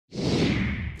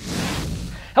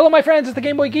Hello my friends, it's the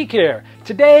Game Boy Geek here.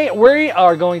 Today we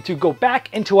are going to go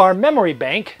back into our memory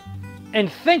bank and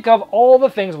think of all the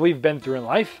things we've been through in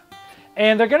life.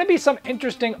 And there are going to be some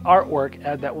interesting artwork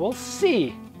that we'll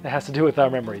see that has to do with our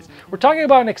memories. We're talking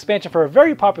about an expansion for a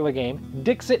very popular game,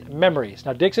 Dixit Memories.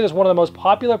 Now Dixit is one of the most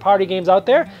popular party games out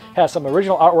there, has some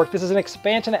original artwork. This is an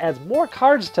expansion that adds more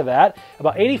cards to that,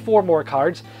 about 84 more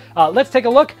cards. Let's take a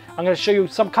look. I'm going to show you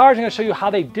some cards. I'm going to show you how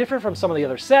they differ from some of the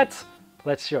other sets.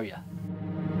 Let's show you.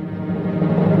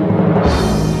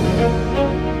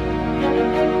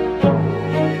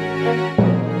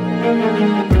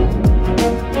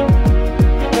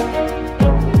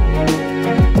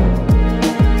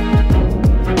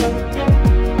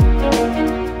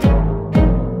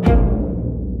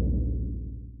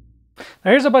 Now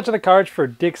here's a bunch of the cards for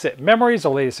Dixit Memories, the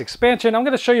latest expansion. I'm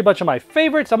going to show you a bunch of my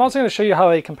favorites. I'm also going to show you how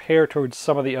they compare towards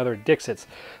some of the other Dixits.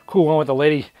 Cool one with the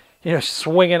lady,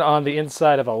 swinging on the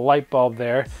inside of a light bulb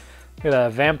there. Look at a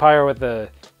vampire with an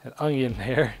onion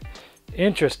there.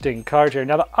 Interesting card here.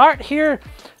 Now the art here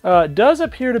does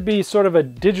appear to be sort of a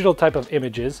digital type of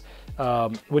images,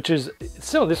 which is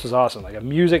still, this was awesome. Like a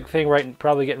music thing,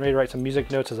 probably getting ready to write some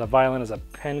music notes as a violin, as a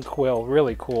pen quill.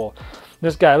 Really cool.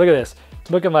 This guy, look at this.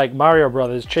 Looking like Mario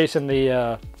Brothers chasing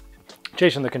the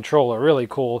controller. Really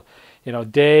cool.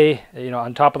 Day,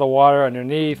 on top of the water,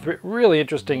 underneath. Really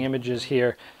interesting images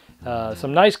here.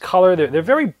 Some nice color. They're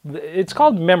very, it's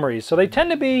called memories, so they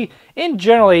tend to be, in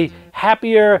generally,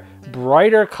 happier,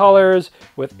 brighter colors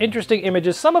with interesting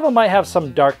images. Some of them might have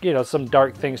some dark, some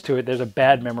dark things to it. There's a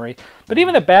bad memory, but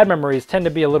even the bad memories tend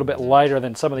to be a little bit lighter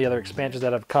than some of the other expansions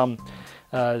that have come.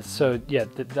 So yeah,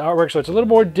 the artwork, so it's a little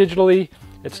more digitally.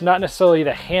 It's not necessarily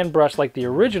the hand brush like the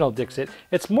original Dixit.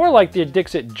 It's more like the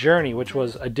Dixit Journey, which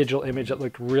was a digital image that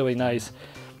looked really nice.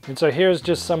 And so here's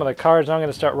just some of the cards. I'm going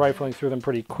to start rifling through them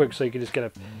pretty quick so you can just get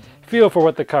a feel for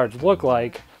what the cards look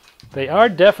like. They are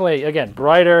definitely, again,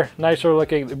 brighter, nicer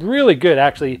looking, really good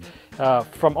actually.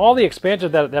 From all the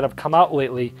expansions that have come out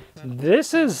lately,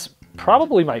 this is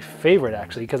probably my favorite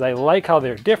actually, because I like how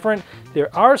they're different.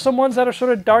 There are some ones that are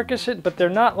sort of darkish, but they're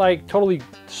not like totally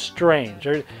strange.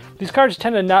 These cards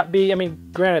tend to not be, I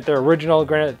mean, granted they're original,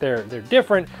 granted they're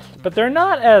different, but they're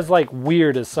not as like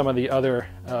weird as some of the other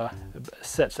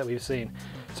sets that we've seen.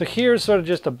 So here's sort of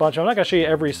just a bunch. I'm not going to show you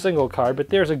every single card, but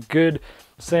there's a good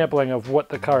sampling of what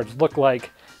the cards look like,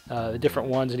 the different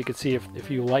ones, and you can see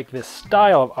if you like this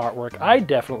style of artwork. I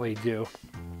definitely do.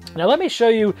 Now let me show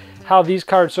you how these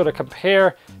cards sort of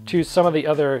compare to some of the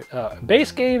other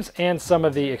base games and some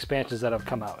of the expansions that have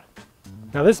come out.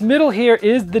 Now this middle here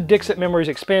is the Dixit Memories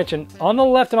expansion. On the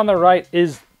left and on the right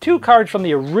is two cards from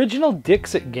the original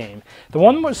Dixit game. The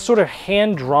one was sort of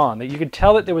hand-drawn, that you could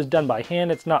tell that it was done by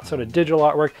hand. It's not sort of digital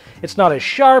artwork. It's not as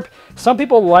sharp. Some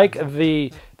people like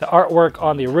the artwork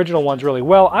on the original ones really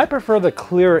well. I prefer the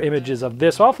clearer images of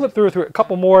this. So I'll flip through a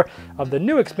couple more of the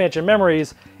new expansion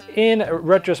Memories in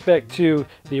retrospect to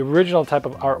the original type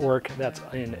of artwork that's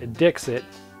in Dixit.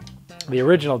 The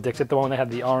original Dixit, the one that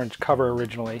had the orange cover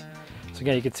originally. So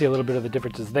again, you can see a little bit of the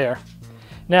differences there.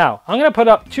 Now, I'm going to put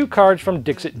up two cards from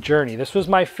Dixit Journey. This was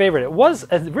my favorite. It was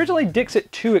originally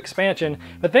Dixit 2 expansion,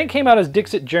 but then came out as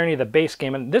Dixit Journey, the base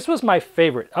game, and this was my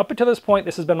favorite. Up until this point,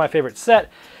 this has been my favorite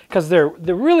set, because they're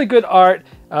really good art,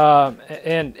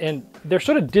 and they're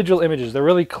sort of digital images. They're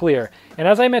really clear. And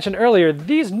as I mentioned earlier,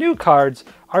 these new cards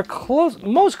are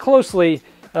most closely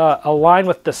aligned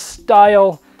with the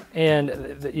style and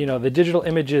the digital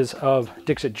images of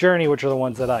Dixit Journey, which are the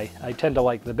ones that I tend to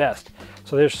like the best.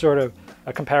 So there's sort of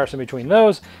a comparison between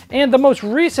those. And the most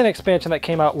recent expansion that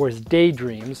came out was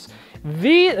Daydreams.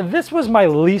 This was my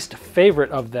least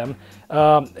favorite of them,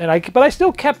 but I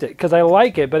still kept it because I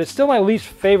like it, but it's still my least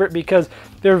favorite because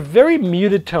they're very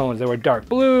muted tones. There were dark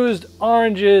blues,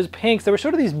 oranges, pinks. There were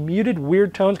sort of these muted,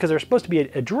 weird tones because they're supposed to be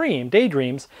a dream,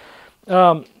 daydreams.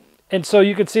 And so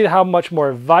you could see how much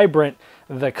more vibrant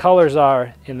the colors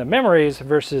are in the Memories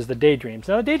versus the Daydreams.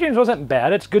 Now the Daydreams wasn't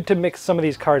bad. It's good to mix some of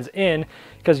these cards in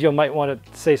because you might want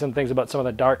to say some things about some of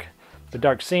the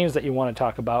dark scenes that you want to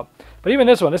talk about. But even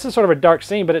this one, this is sort of a dark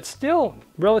scene, but it's still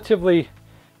relatively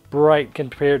bright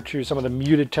compared to some of the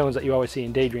muted tones that you always see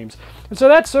in Daydreams. And so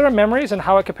that's sort of Memories and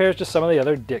how it compares to some of the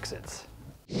other Dixits.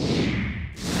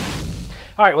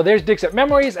 All right, well there's Dixit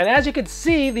Memories, and as you can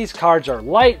see, these cards are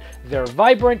light, they're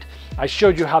vibrant. I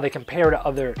showed you how they compare to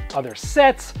other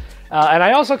sets, and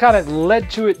I also kind of led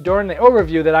to it during the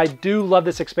overview that I do love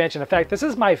this expansion. In fact, this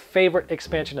is my favorite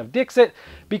expansion of Dixit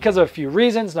because of a few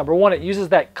reasons. Number one, it uses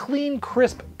that clean,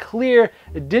 crisp, clear,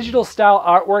 digital style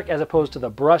artwork as opposed to the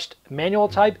brushed manual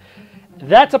type.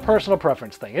 That's a personal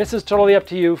preference thing. This is totally up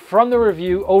to you. From the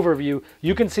review overview,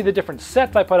 you can see the different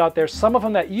sets I put out there, some of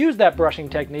them that use that brushing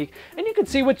technique, and you can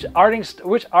see which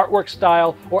artwork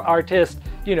style or artist,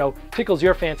 you know, tickles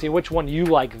your fancy, which one you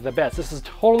like the best. This is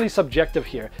totally subjective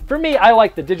here. For me, I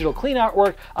like the digital clean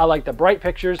artwork. I like the bright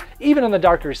pictures. Even in the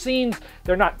darker scenes,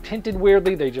 they're not tinted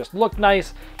weirdly. They just look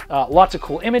nice. Lots of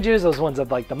cool images, those ones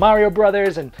of like the Mario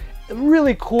Brothers, and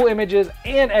really cool images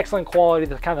and excellent quality,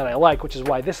 the kind that I like, which is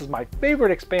why this is my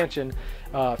favorite expansion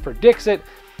for Dixit.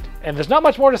 And there's not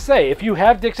much more to say. If you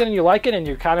have Dixit and you like it and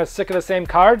you're kind of sick of the same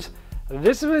cards,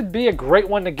 this would be a great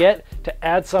one to get to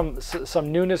add some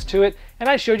newness to it. And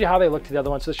I showed you how they look to the other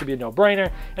one, so this should be a no-brainer.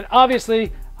 And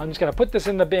obviously, I'm just going to put this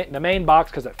in the main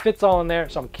box because it fits all in there.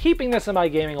 So I'm keeping this in my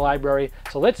gaming library.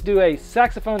 So let's do a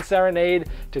saxophone serenade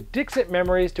to Dixit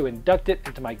Memories to induct it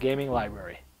into my gaming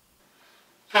library.